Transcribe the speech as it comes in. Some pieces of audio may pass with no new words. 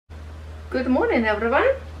Good morning everyone.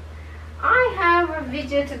 I have a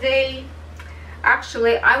video today.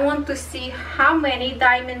 Actually, I want to see how many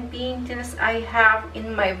diamond paintings I have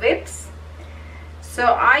in my whips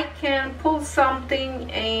so I can pull something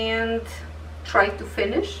and try to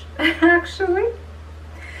finish actually.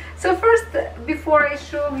 So first, before I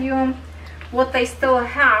show you what I still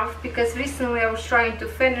have, because recently I was trying to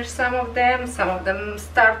finish some of them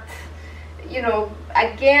start, you know,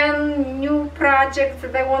 again, new projects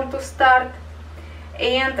that I want to start.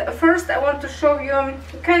 And first I want to show you,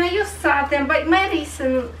 kind of, you saw them, but my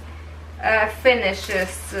recent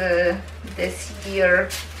finishes this year.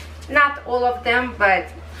 Not all of them, but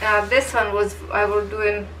this one I was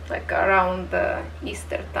doing like around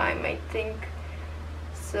Easter time, I think.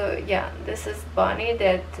 So yeah, this is Bunny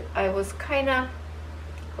that I was kind of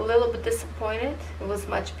a little bit disappointed. It was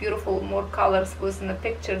much beautiful, more colors was in the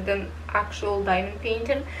picture than actual diamond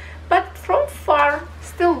painting, but from far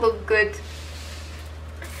still look good.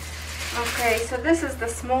 Okay, so this is the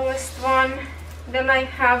smallest one. Then I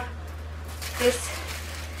have this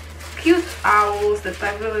cute owls that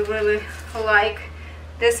I really like.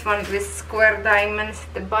 This one with square diamonds.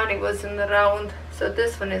 The bunny was in the round, so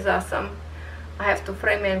this one is awesome. I have to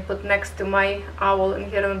frame it and put next to my owl in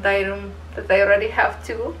here in the dining room that I already have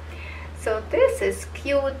too. So this is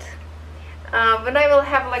cute. When I will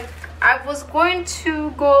have, like, I was going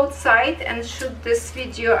to go outside and shoot this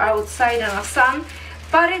video outside in the sun,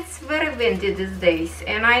 but it's very windy these days,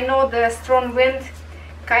 and I know the strong wind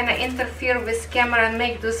kind of interfere with camera and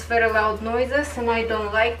make those very loud noises, and I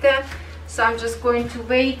don't like that. So I'm just going to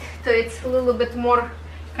wait till it's a little bit more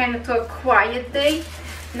kind of to a quiet day.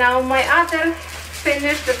 Now my other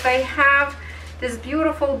finish that I have, these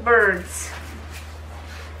beautiful birds,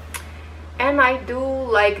 and I do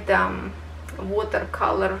like them,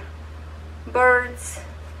 watercolor birds.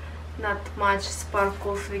 Not much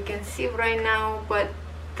sparkles we can see right now, but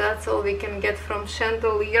that's all we can get from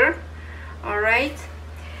chandelier. All right,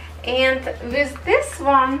 and with this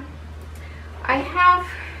one I have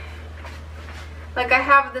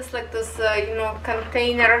this you know,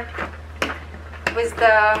 container with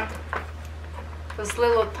those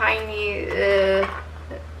little tiny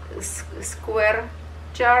square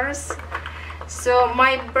jars. So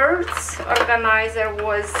my birds organizer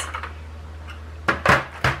was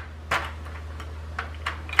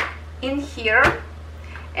in here,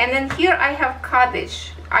 and in here I have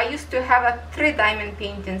cottage. I used to have 3 diamond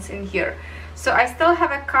paintings in here, so I still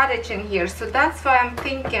have a cottage in here. So that's why I'm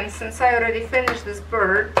thinking, since I already finished this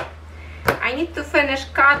bird, I need to finish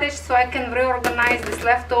cottage so I can reorganize these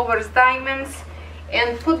leftovers diamonds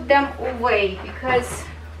and put them away, because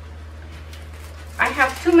I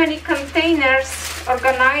have too many containers,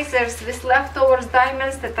 organizers with leftovers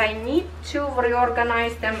diamonds that I need to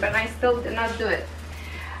reorganize them, but I still did not do it.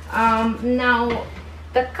 Now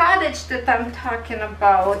the cottage that I'm talking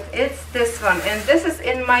about, it's this one, and this is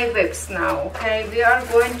in my whips now. Okay, we are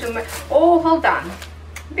going to make, oh, hold on,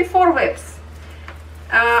 before whips,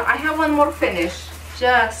 I have one more finish.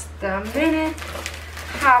 Just a minute.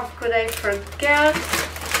 How could I forget?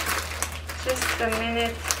 Just a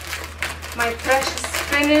minute. My precious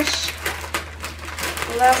finish.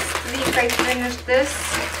 Last week I finished this.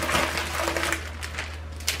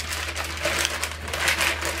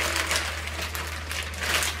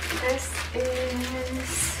 This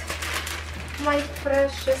is my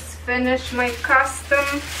precious finish, my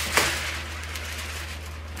custom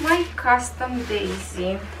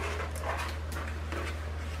daisy.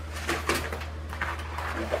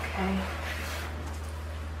 Okay,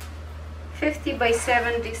 50 by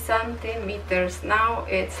 70 centimeters. Now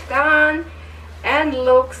it's done and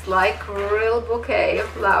looks like a real bouquet of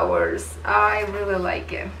flowers. I really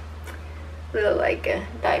like it. Really like it.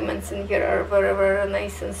 Diamonds in here are very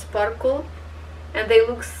nice and sparkle, and they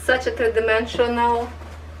look such a three-dimensional.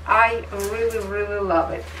 I really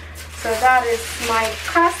love it. So that is my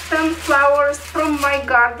custom flowers from my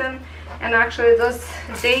garden, and actually those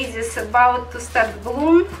daisies about to start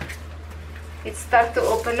bloom. It start to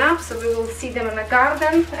open up, so we will see them in the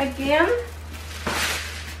garden again.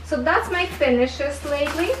 So that's my finishes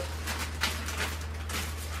lately.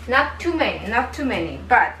 Not too many,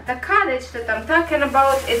 but the cottage that I'm talking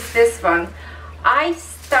about is this one. I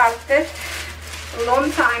started a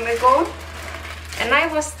long time ago, and I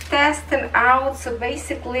was testing out. So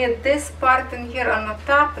basically this part in here on the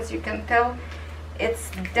top, as you can tell, it's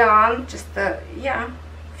done. Just yeah,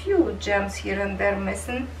 few gems here and there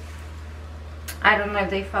missing. I don't know if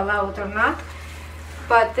they fell out or not,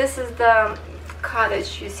 but this is the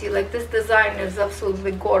cottage. You see, like, this design is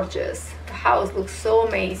absolutely gorgeous. The house looks so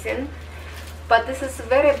amazing, but this is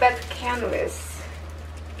very bad canvas.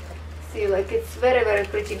 see, like it's very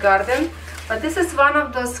pretty garden. But this is one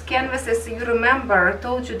of those canvases, you remember I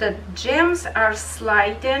told you that gems are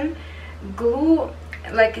sliding glue,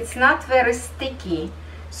 like it's not very sticky.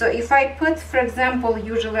 So if I put, for example,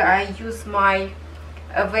 usually I use my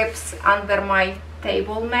whips under my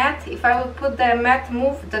table mat. If I would put the mat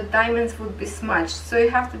move, the diamonds would be smudged, so you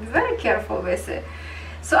have to be very careful with it.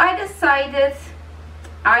 So I decided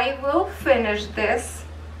I will finish this,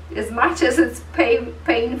 as much as it's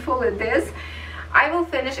painful it is. I will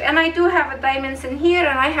finish, and I do have diamonds in here,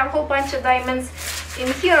 and I have a whole bunch of diamonds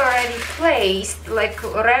in here already placed, like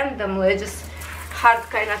randomly, just hard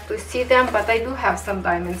kind of to see them, but I do have some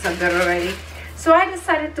diamonds up there already. So I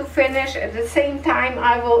decided to finish. At the same time,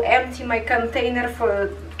 I will empty my container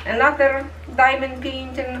for another diamond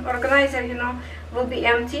painting organizer, you know, will be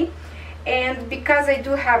empty. And because I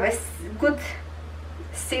do have a good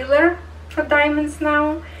sealer for diamonds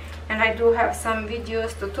now, and I do have some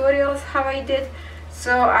videos, tutorials how I did,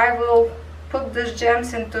 so I will put these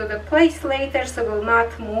gems into the place later, so will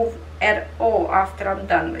not move at all after I'm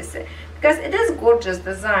done with it. Because it is gorgeous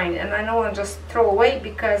design, and I don't want to just throw away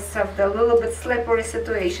because of the little bit slippery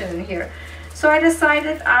situation in here. So I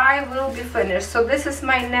decided I will be finished. So this is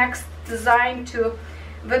my next design to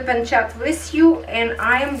whip and chat with you, and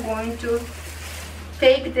I am going to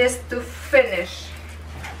take this to finish.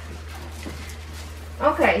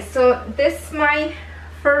 Okay, so this is my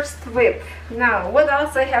first whip. Now, what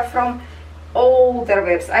else I have from older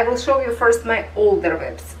whips? I will show you first my older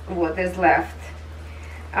whips, what is left.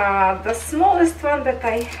 The smallest one that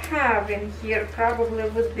I have in here probably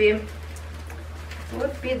would be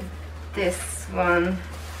this one.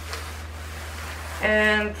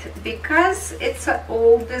 And because it's an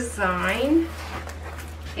old design,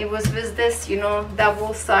 it was with this, you know,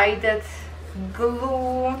 double-sided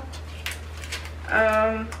glue.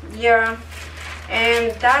 Yeah,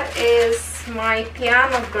 and that is my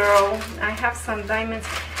piano girl. I have some diamonds,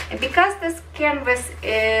 and because this canvas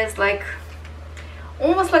is like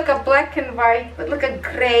almost like a black and white, but like a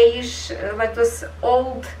grayish, like this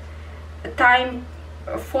old time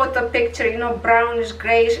photo picture, you know, brownish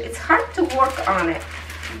grayish, it's hard to work on it.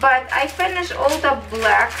 But I finished all the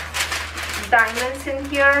black diamonds in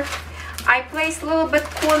here. I placed a little bit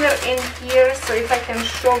corner in here, so if I can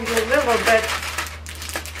show you a little bit,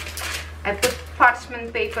 I put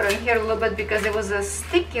parchment paper in here a little bit because it was a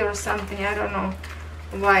sticky or something. I don't know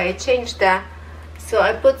why I changed that. So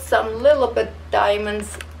I put some little bit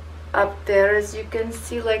diamonds up there, as you can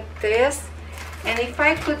see, like this. And if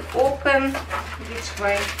I could open, which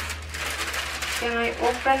way? Can I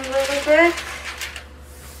open a little bit?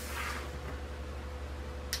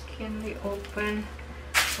 Can we open?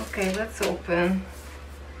 Okay, let's open.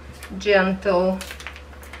 Gentle.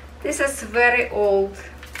 This is very old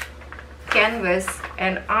canvas,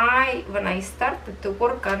 and when I started to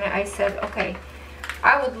work on it, I said, okay,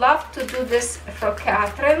 I would love to do this for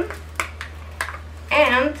Catherine,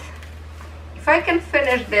 and if I can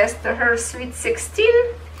finish this to her sweet 16,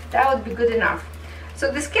 that would be good enough. So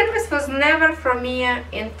this canvas was never for me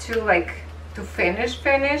into like to finish.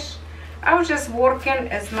 I was just working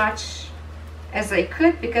as much as I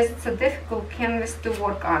could because it's a difficult canvas to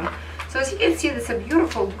work on. So as you can see, there's a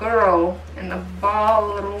beautiful girl in a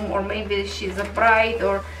ballroom, or maybe she's a bride,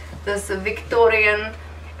 or this Victorian.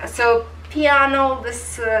 So piano,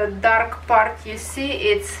 this dark part, you see,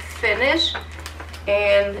 it's finished,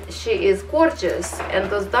 and she is gorgeous. And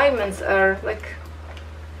those diamonds are like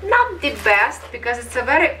not the best because it's a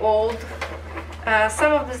very old.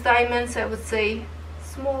 Some of these diamonds, I would say,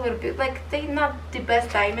 smaller bit, like they're not the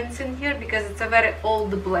best diamonds in here because it's a very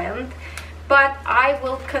old blend. But I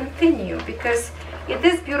will continue because it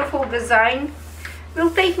is beautiful design. Will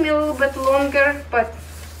take me a little bit longer, but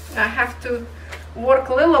I have to work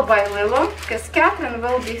little by little because Catherine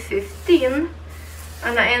will be 15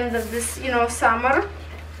 at the end of this, you know, summer.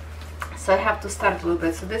 So I have to start a little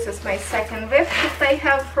bit. So this is my second whip that I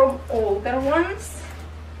have from older ones.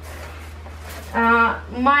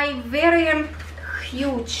 My very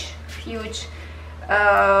huge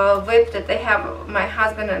whip that I have, my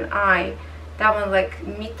husband and I, that one like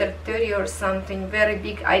 1.30 m or something, very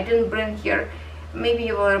big. I didn't bring here, maybe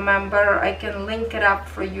you will remember, I can link it up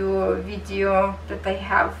for you, a video that I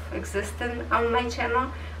have existing on my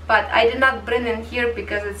channel, but I did not bring in here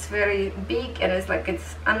because it's very big and it's like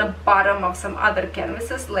it's on the bottom of some other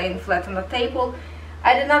canvases laying flat on the table.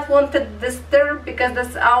 I did not want to disturb because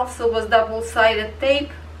this also was double-sided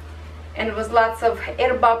tape and it was lots of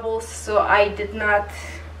air bubbles, so I did not.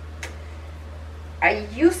 I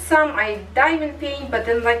used some, I diamond paint, but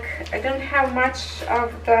then like I don't have much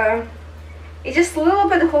of the it's just a little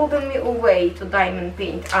bit holding me away to diamond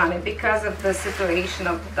paint on it because of the situation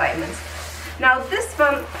of the diamonds. Now this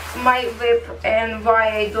one, my whip, and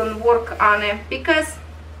why I don't work on it, because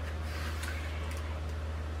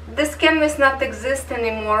this canvas not exist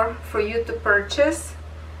anymore for you to purchase,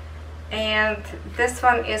 and this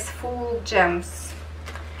one is full gems.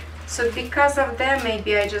 So because of that,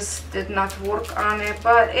 maybe I just did not work on it,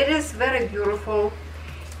 but it is very beautiful.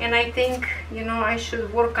 And I think, you know, I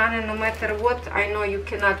should work on it no matter what. I know you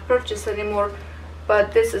cannot purchase anymore,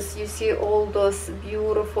 but this is, you see all those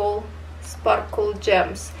beautiful sparkle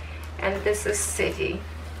gems, and this is city.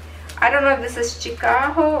 I don't know if this is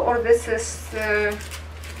Chicago or this is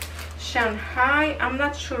Shanghai. I'm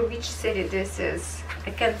not sure which city this is. I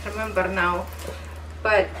can't remember now,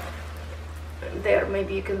 but there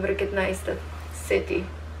maybe you can recognize the city.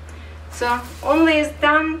 So only is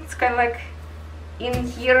done. It's kind of like in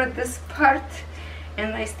here, this part,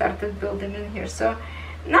 and I started building in here. So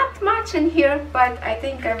not much in here, but I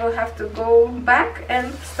think I will have to go back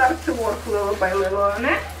and start to work little by little on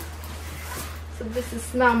it. So this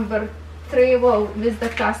is number 3. Well, with the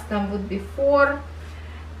custom would be 4.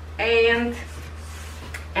 And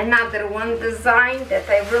another one design that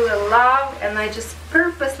I really love, and I just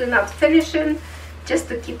purposely not finishing just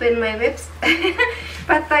to keep in my whips,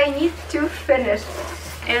 but I need to finish.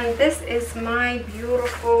 And this is my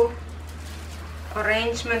beautiful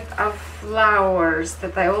arrangement of flowers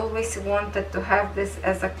that I always wanted to have this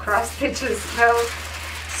as a cross stitch as well.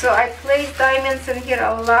 So I placed diamonds in here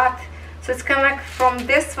a lot. So it's kind of like from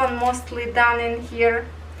this one mostly done in here,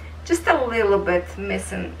 just a little bit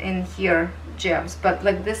missing in here gems, but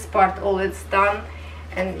like this part all it's done,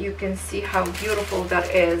 and you can see how beautiful that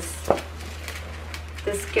is.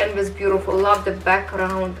 This canvas beautiful. Love the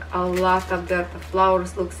background a lot of that. The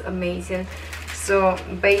flowers looks amazing. So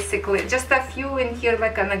basically just a few in here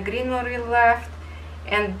like on a greenery left,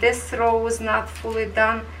 and this row is not fully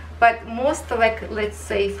done, but most, like, let's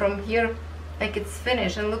say from here, like it's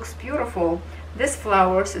finished and looks beautiful. This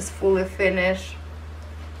flowers is fully finished.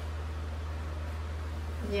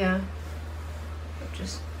 Yeah,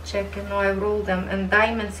 just checking. Now I rolled them, and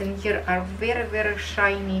diamonds in here are very, very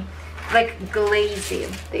shiny, like glazy.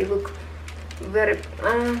 They look very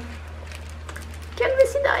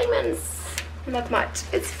canvasy diamonds. Not much.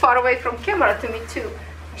 It's far away from camera to me too.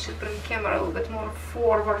 I should bring camera a little bit more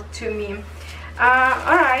forward to me.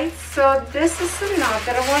 Alright, so this is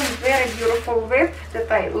another one, very beautiful whip that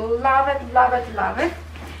I love it, love it, love it.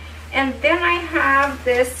 And then I have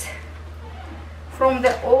this from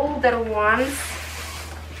the older ones.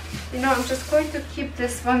 You know, I'm just going to keep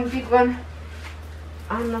this one big one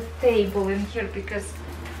on the table in here because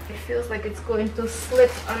it feels like it's going to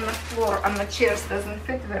slip on the floor, on the chairs. Doesn't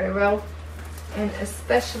fit very well, and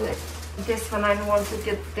especially this one I don't want to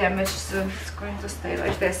get damaged, so it's going to stay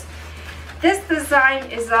like this. This design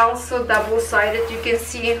is also double-sided. You can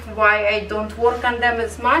see why I don't work on them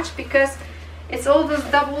as much, because it's all this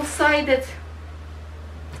double-sided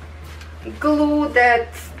glue that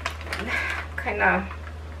kind of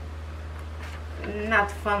not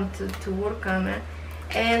fun to work on it.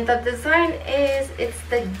 And the design is, it's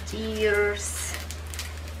the deers.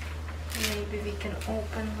 Maybe we can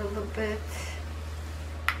open a little bit.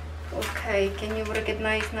 Okay, can you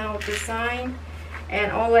recognize now design?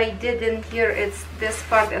 And all I did in here is this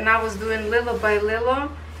part, and I was doing little by little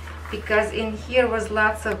because in here was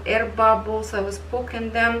lots of air bubbles. I was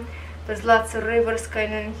poking them. There's lots of rivers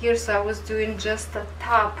kind of in here, so I was doing just the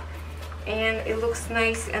top, and it looks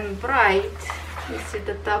nice and bright. You see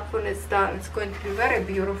the top when it's done, it's going to be very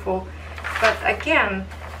beautiful. But again,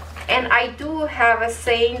 and I do have a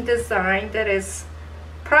same design that is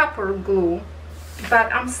proper glue,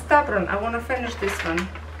 but I'm stubborn. I want to finish this one.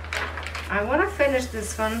 I want to finish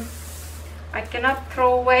this one. I cannot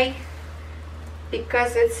throw away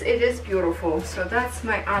because it is beautiful. So that's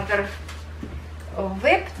my other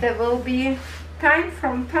whip. There will be time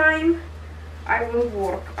from time I will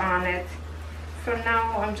work on it. For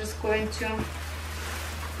now I'm just going to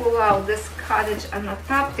pull out this cottage on the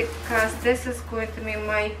top because this is going to be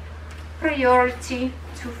my priority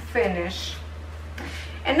to finish.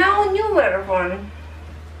 And now newer one.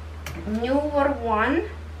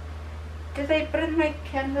 Did I bring my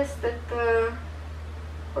canvas that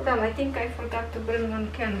hold on, I think I forgot to bring one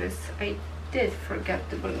canvas. I did forget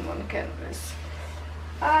to bring one canvas.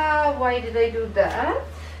 Why did I do that?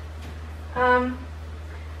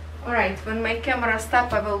 Alright, when my camera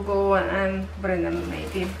stops, I will go and bring them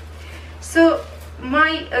maybe. So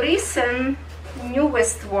my recent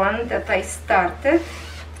newest one that I started,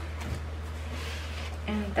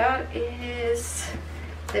 and that is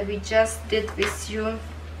that we just did with you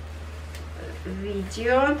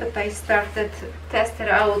video that I tested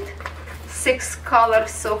out 6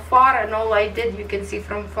 colors so far, and all I did, you can see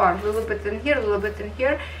from far, a little bit in here, a little bit in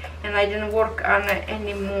here, and I didn't work on it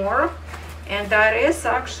anymore. And that is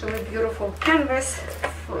actually beautiful canvas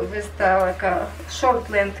with like a short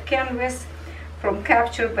length canvas from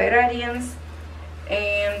Captured by Radiance,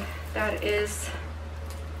 and that is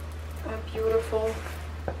a beautiful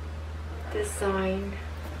design.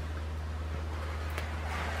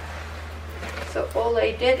 So all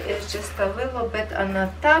I did is just a little bit on the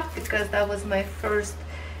top, because that was my first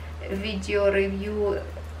video review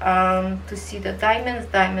to see the diamonds.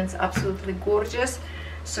 Diamonds absolutely gorgeous.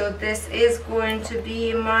 So this is going to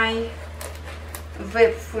be my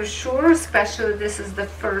whip for sure, especially this is the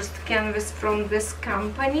first canvas from this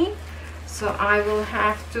company. So I will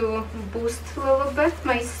have to boost a little bit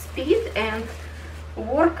my speed and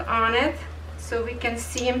work on it so we can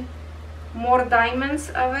see more diamonds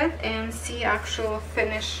of it and see actual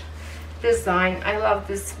finish design. I love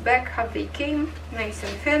this bag, how they came, nice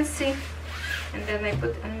and fancy. And then I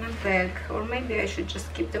put in a bag, or maybe I should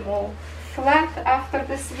just keep them all flat after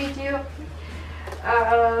this video.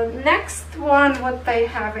 Next one, what I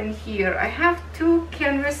have in here, I have 2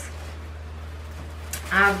 canvas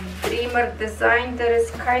Dreamer design that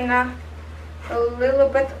is kind of a little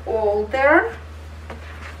bit older.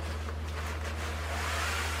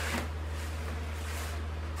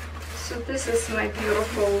 So this is my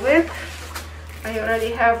beautiful whip. I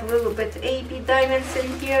already have a little bit AB diamonds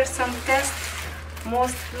in here, some tests,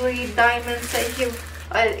 mostly diamonds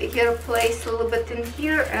I here placed a little bit in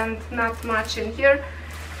here and not much in here,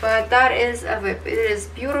 but that is a whip. It is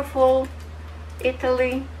beautiful,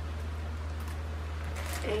 Italy,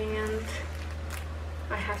 and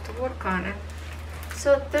I have to work on it.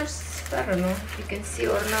 So there's, I don't know if you can see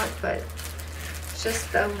or not, but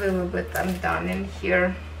just a little bit I'm done in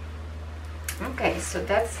here. Okay, so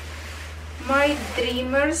that's my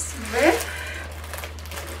Dreamers whip.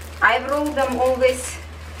 I roll them always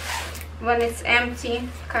when it's empty,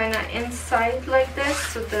 kind of inside like this,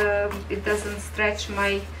 so it doesn't stretch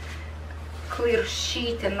my clear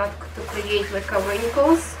sheet and not to create like a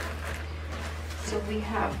wrinkles. So we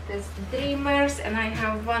have this Dreamers, and I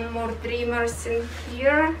have one more Dreamers in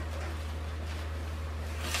here.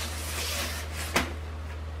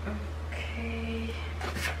 Okay,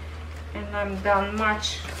 and I'm done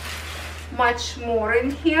much more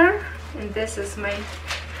in here. And this is my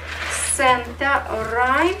Santa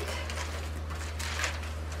arrived.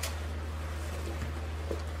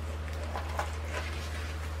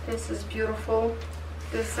 This is beautiful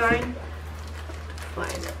design.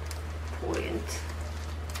 Find a point.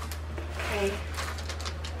 Okay.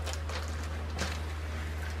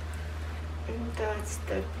 And that's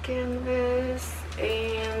the canvas,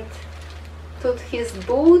 and put his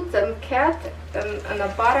boots and cat, and on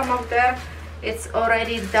the bottom of that it's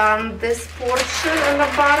already done this portion on the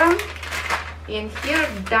bottom. In here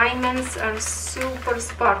diamonds are super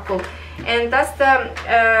sparkle, and that's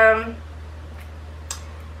the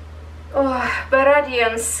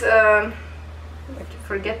Radiance, I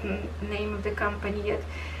forget the name of the company yet.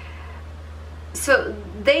 So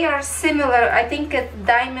they are similar, I think it's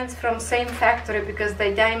diamonds from same factory, because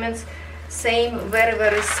the diamonds same,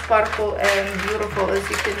 very sparkle and beautiful. As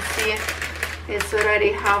you can see, it's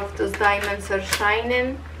already how those diamonds are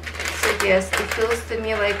shining. So yes, it feels to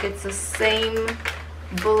me like it's the same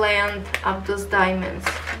blend of those diamonds.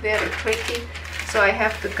 Very pretty. So I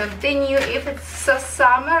have to continue. If it's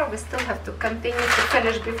summer, we still have to continue to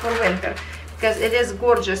finish before winter, because it is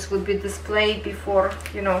gorgeous, would be displayed before,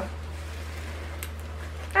 you know.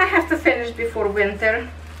 I have to finish before winter,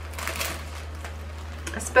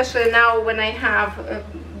 especially now when I have a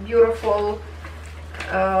beautiful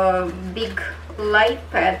big light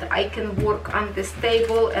pad. I can work on this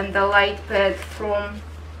table, and the light pad from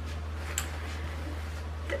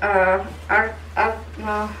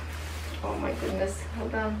oh my goodness,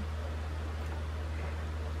 hold on.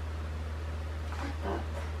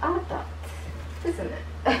 ARTDOT, isn't it?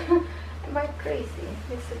 Am I crazy?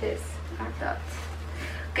 Yes, it is. ARTDOT.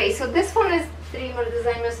 Okay, so this one is Dreamer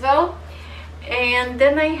design as well. And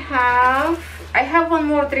then I have one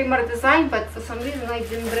more Dreamer design, but for some reason I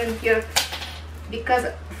didn't bring here, because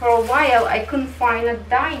for a while I couldn't find a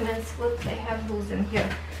diamonds. What I have those in here.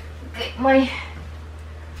 Okay, my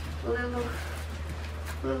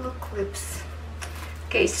little clips.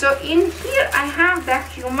 Okay, so in here I have the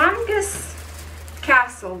humongous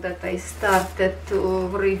castle that I started to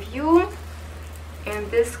review,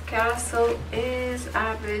 and this castle is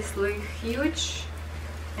obviously huge,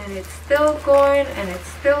 and it's still going, and it's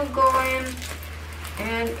still going.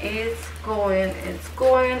 and it's going, it's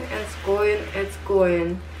going, it's going, it's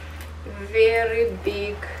going. Very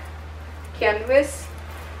big canvas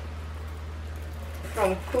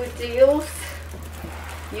from COODEALS.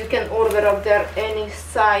 You can order up there any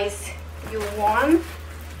size you want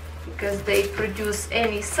because they produce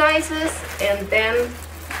any sizes, and then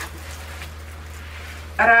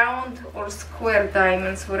round or square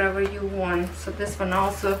diamonds, whatever you want. So this one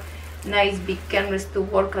also nice big canvas to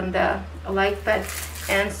work on the light pad.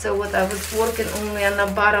 And so what I was working only on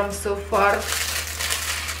the bottom so far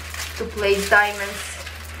to place diamonds,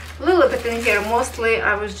 a little bit in here. Mostly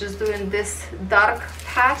I was just doing this dark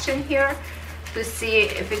patch in here to see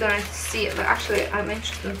if you're going to see it. Actually, I'm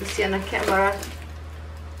interested to see on the camera.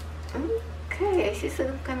 Okay, I see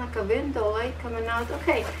some kind of like a window light coming out.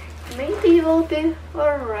 Okay, maybe you will be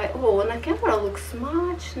alright. Oh, on the camera looks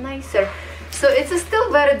much nicer. So it's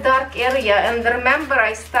still very dark area, and remember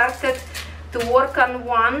I started to work on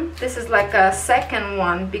one. This is like a second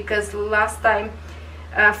one because last time,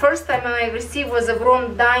 first time I received was a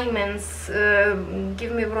wrong diamonds,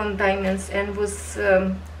 give me wrong diamonds, and was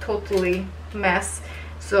totally mess.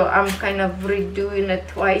 So I'm kind of redoing it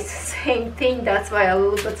twice, same thing. That's why a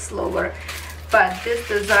little bit slower. But this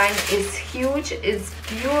design is huge, it's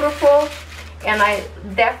beautiful, and I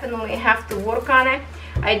definitely have to work on it.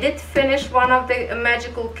 I did finish one of the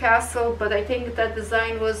magical castle, but I think that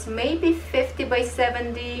design was maybe 50 by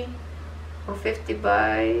 70 or 50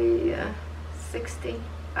 by 60.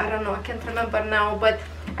 I don't know, I can't remember now, but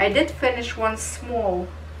I did finish one small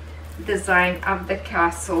design of the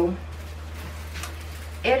castle.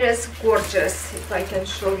 It is gorgeous. If I can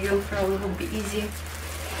show you, probably will be easy.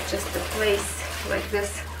 Just to place like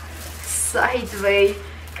this sideways.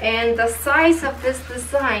 And the size of this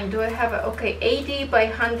design, do I have it? Okay, 80 by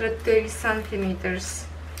 130 centimeters.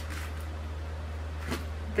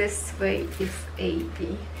 This way is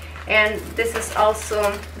 80. And this is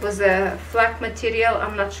also was a flat material.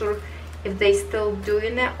 I'm not sure if they still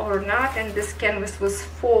doing it or not. And this canvas was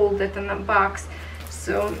folded in a box,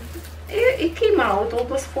 so it came out. All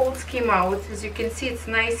those folds came out. As you can see, it's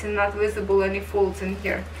nice and not visible any folds in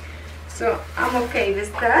here. So I'm okay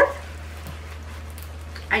with that.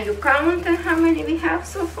 Are you counting how many we have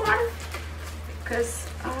so far? Because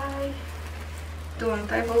I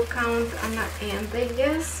don't. I will count on the end, I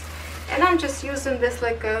guess. And I'm just using this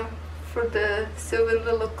like a for the 7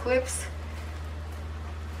 little clips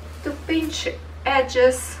to pinch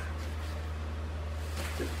edges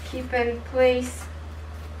to keep in place.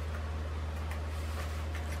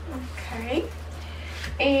 Okay.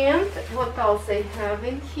 And what else I have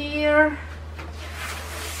in here?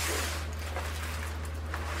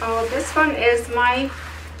 Oh, this one is my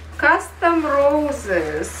custom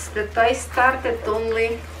roses that I started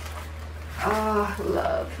only. Oh,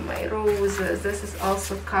 love my roses. This is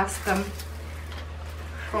also custom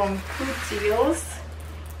from COODEALS.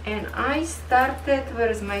 And I started, where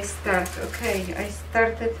is my start? Okay, I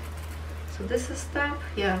started, so this is top.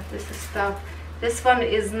 Yeah, this is top. This one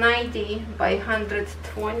is 90 by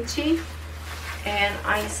 120, and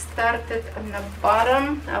I started on the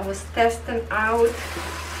bottom. I was testing out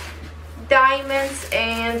diamonds,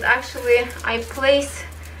 and actually I placed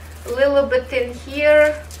a little bit in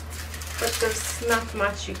here, but there's not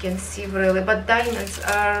much you can see really. But diamonds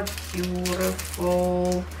are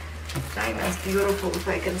beautiful. Diamonds beautiful. If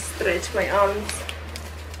I can stretch my arms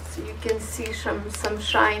so you can see some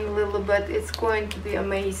shine a little bit, it's going to be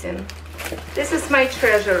amazing. This is my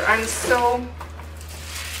treasure. I'm so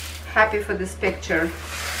happy for this picture.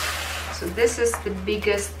 So this is the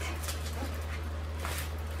biggest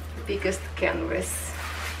canvas.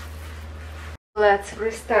 Let's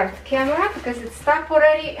restart camera because it's stopped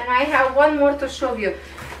already, and I have one more to show you.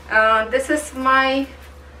 This is my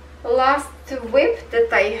last whip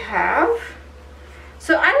that I have.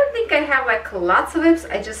 So I don't think I have like lots of whips,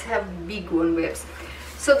 I just have big one whips.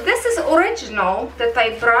 So this is original that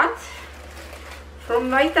I brought from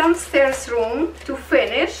my downstairs room to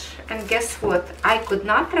finish, and guess what? I could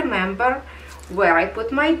not remember where I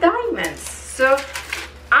put my diamonds. So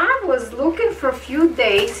I was looking for a few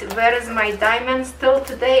days, where is my diamonds? Till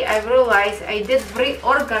today I realized I did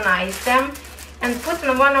reorganize them and put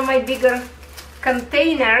in one of my bigger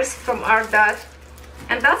containers from ARTDOT,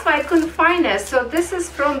 and that's why I couldn't find it. So this is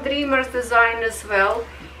from Dreamer's Design as well,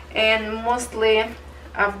 and mostly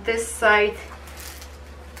of this side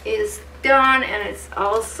is done, and it's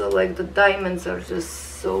also like the diamonds are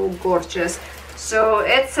just so gorgeous. So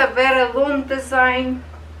it's a very long design,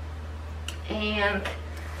 and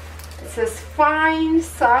it says fine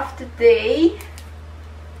soft day,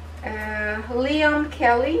 Leon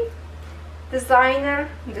Kelly, designer.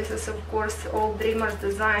 This is of course all Dreamers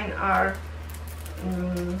design are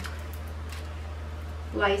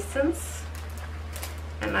license,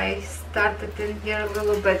 and I started in here a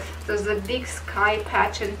little bit. There's a big sky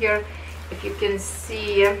patch in here, if you can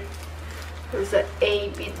see. There's a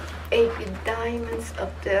 8-bit diamonds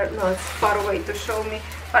up there. No, it's far away to show me.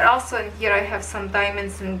 But also in here I have some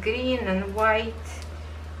diamonds in green and white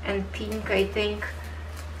and pink, I think.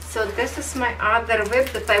 So this is my other whip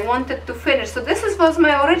that I wanted to finish. So this was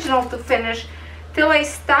my original to finish till I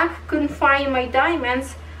stuck, couldn't find my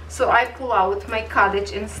diamonds, so I pull out my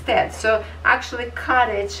cottage instead. So actually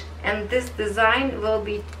cottage and this design will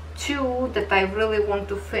be two that I really want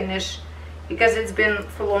to finish, because it's been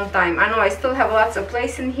for a long time. I know I still have lots of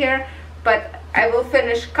place in here, but I will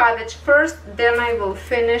finish cottage first, then I will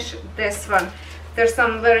finish this one. There's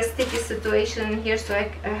some very sticky situation in here, so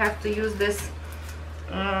I have to use this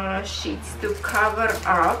sheets to cover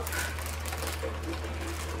up.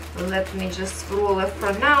 Let me just roll it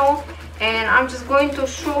for now, and I'm just going to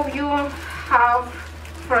show you how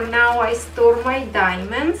for now I store my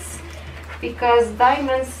diamonds, because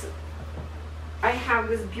diamonds, I have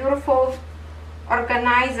this beautiful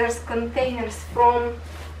organizers containers from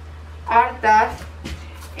ARTDOT,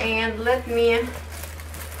 and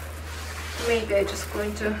maybe I just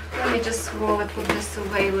going to let me just roll it, put this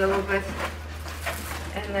away a little bit,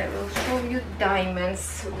 and I will show you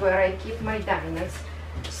diamonds, where I keep my diamonds.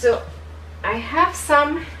 So I have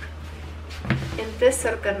some in this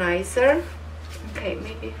organizer. Okay,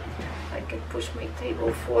 maybe I can push my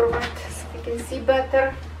table forward so you can see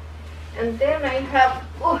better. And then I have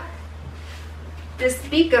this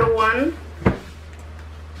bigger one.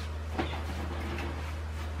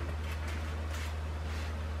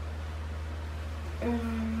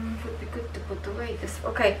 Would be good to put away this.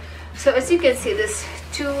 Okay, so as you can see, there's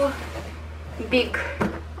two big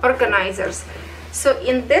organizers. So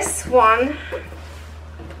in this one,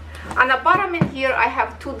 on the bottom in here, I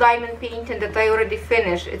have two diamond painting that I already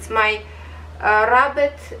finished. It's my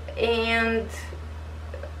rabbit and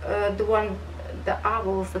the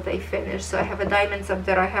owls that I finished. So I have a diamonds up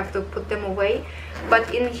there, I have to put them away.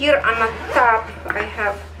 But in here on the top, I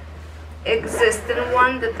have existing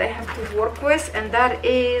one that I have to work with, and that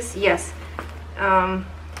is, yes,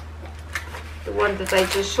 the one that I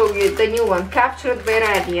just showed you, the new one, Captured by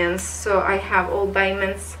Radiance. So I have all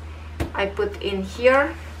diamonds I put in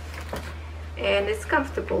here, and it's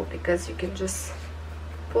comfortable because you can just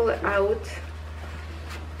pull it out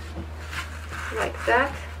like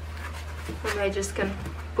that, and I just can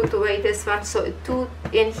put away this one. So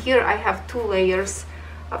in here I have two layers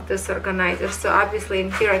of this organizer. So obviously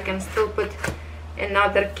in here I can still put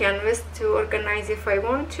another canvas to organize if I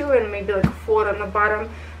want to, and maybe like 4 on the bottom.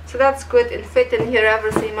 So that's good, and fit in here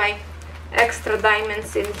everything, my extra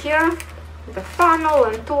diamonds in here, the funnel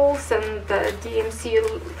and tools and the DMC.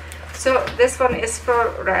 So this one is for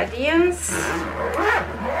Radiance,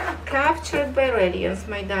 Captured by Radiance,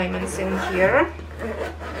 my diamonds in here.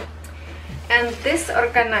 And this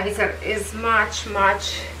organizer is much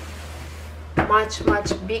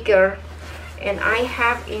bigger, and I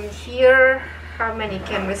have in here, how many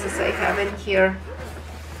canvases I have in here?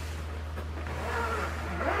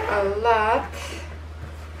 A lot.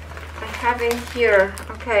 I have in here,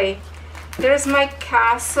 okay, there's my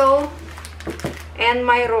castle and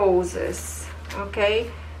my roses,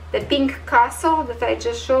 okay, the pink castle that I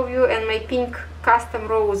just showed you and my pink custom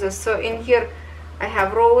roses. So in here I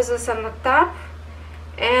have roses on the top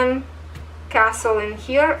and castle in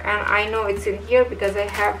here, and I know it's in here because I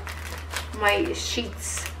have my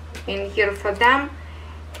sheets in here for them,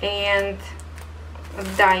 and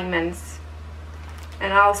diamonds.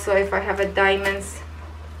 And also if I have a diamonds,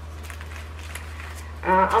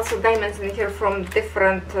 also diamonds in here from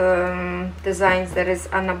different designs that is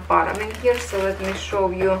on the bottom in here. So let me show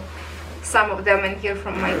you some of them in here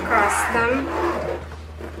from my custom,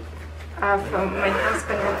 from my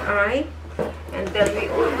husband and I. And then we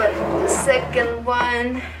open the second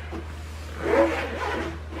one.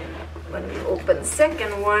 When we open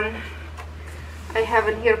second one, I have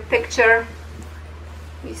in here picture.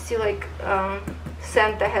 You see, like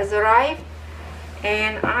Santa has arrived,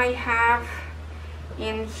 and I have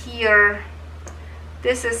in here,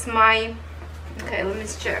 this is my, okay, let me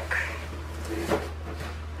check,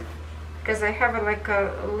 because I have like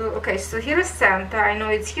a little, okay, so here is Santa. I know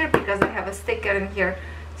it's here because I have a sticker in here.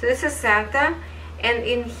 So this is Santa, and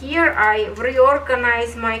in here I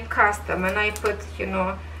reorganize my custom, and I put, you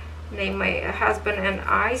know, name my husband and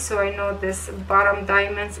I. So I know this bottom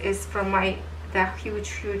diamonds is from the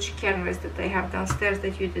huge canvas that I have downstairs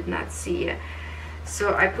that you did not see.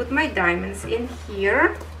 So I put my diamonds in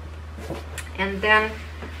here, And then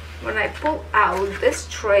when I pull out this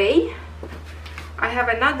tray, I have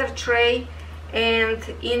another tray, and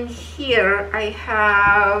in here I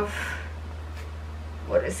have,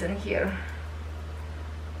 what is in here?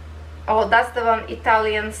 Oh, that's the one,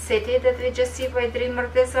 Italian City, that we just see by Dreamer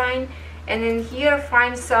Design. And in here,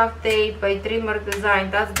 Fine Soft Day by Dreamer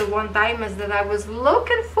Design. That's the one diamonds that I was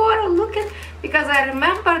looking for, because I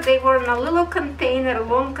remember they were in a little container,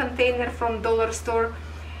 long container from dollar store,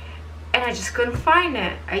 and I just couldn't find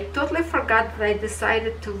it. I totally forgot that I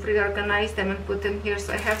decided to reorganize them and put them here.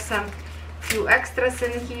 So I have some few extras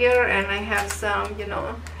in here, and I have some, you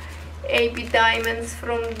know, AB diamonds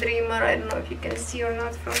from Dreamer. I don't know if you can see or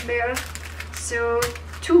not from there. So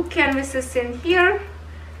 2 canvases in here,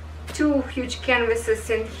 2 huge canvases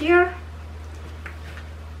in here.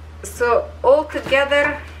 So all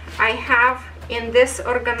together I have in this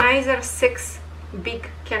organizer 6 big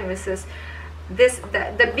canvases.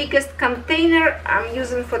 The biggest container I'm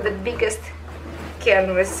using for the biggest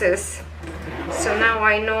canvases. So now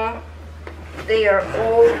I know they are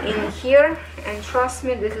all in here, and trust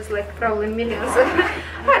me, this is like probably millions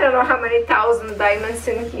I don't know how many thousand diamonds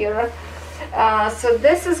in here. So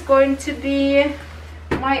this is going to be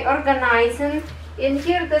my organizing. In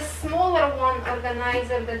here, the smaller one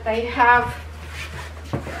organizer that I have,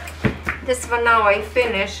 this one now I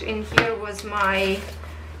finished. In here was my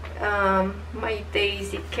my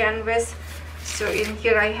daisy canvas. So in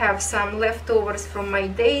here I have some leftovers from my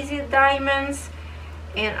daisy diamonds,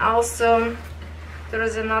 and also there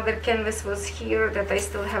is another canvas was here that I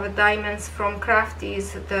still have diamonds from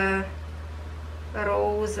Crafties, the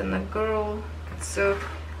rose and the girl. So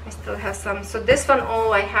I still have some. So this one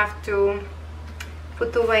all I have to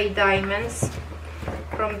put away diamonds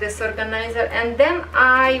from this organizer, and then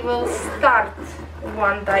I will start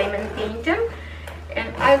one diamond painting,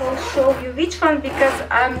 and I will show you which one, because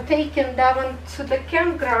I'm taking that one to the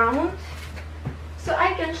campground, so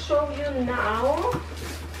I can show you now.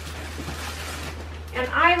 And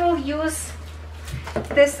I will use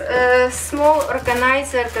this small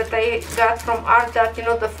organizer that I got from ARTDOT, you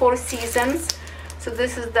know, the 4 seasons. So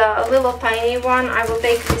this is the little tiny one. I will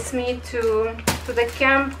take with me to the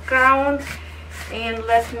campground, and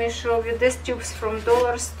let me show you this tubes from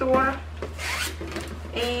dollar store.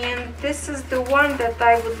 And this is the one that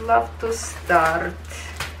I would love to start.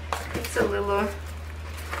 It's a little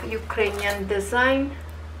Ukrainian design.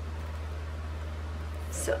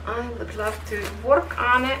 So I would love to work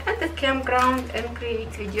on it at the campground and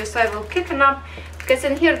create videos. So I will kitten up, because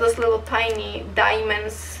in here those little tiny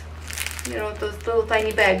diamonds, you know, those little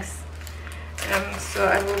tiny bags. So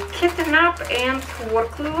I will kitten up and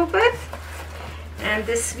work a little bit. And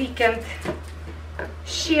this weekend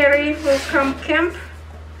Sherry will come camp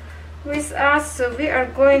with us, so we are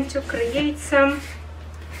going to create some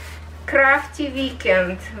crafty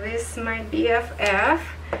weekend with my BFF.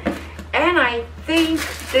 And I think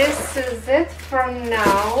this is it for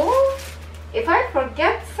now. If I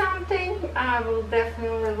forget something, I will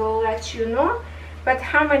definitely let you know. But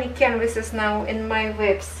how many canvases now in my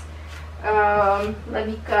whips? Let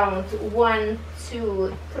me count. 1,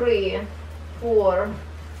 2, 3, 4,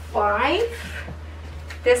 5.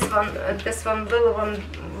 This one, little one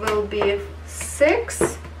will be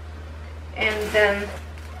 6, and then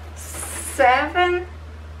 7,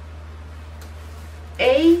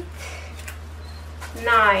 8,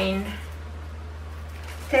 9,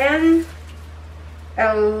 10,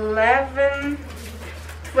 11,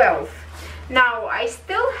 12. Now I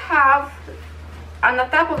still have, on the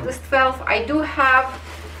top of this 12, I do have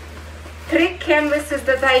 3 canvases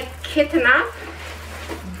that I kitten up,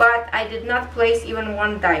 but I did not place even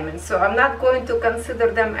 1 diamond. So I'm not going to consider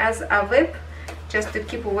them as a whip, just to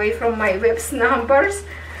keep away from my whips numbers.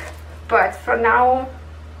 But for now,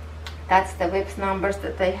 that's the whips numbers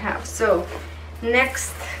that I have. So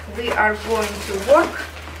next we are going to work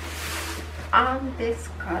on this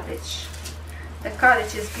cottage. The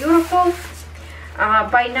cottage is beautiful.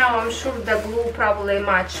 By now I'm sure the glue probably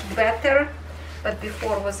much better, but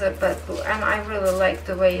before was a bad glue, and I really like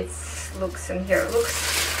the way it looks in here.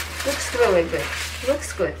 Looks really good.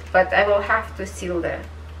 Looks good, but I will have to seal that,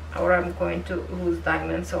 or I'm going to lose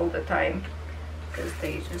diamonds all the time, because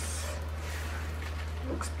they just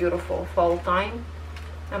looks beautiful fall time.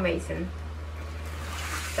 Amazing.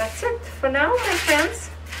 That's it for now, my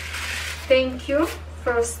friends. Thank you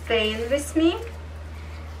for staying with me,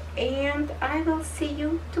 and I will see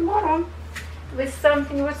you tomorrow with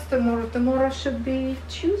something. What's tomorrow? Tomorrow should be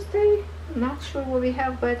Tuesday. Not sure what we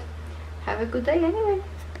have, but have a good day anyway.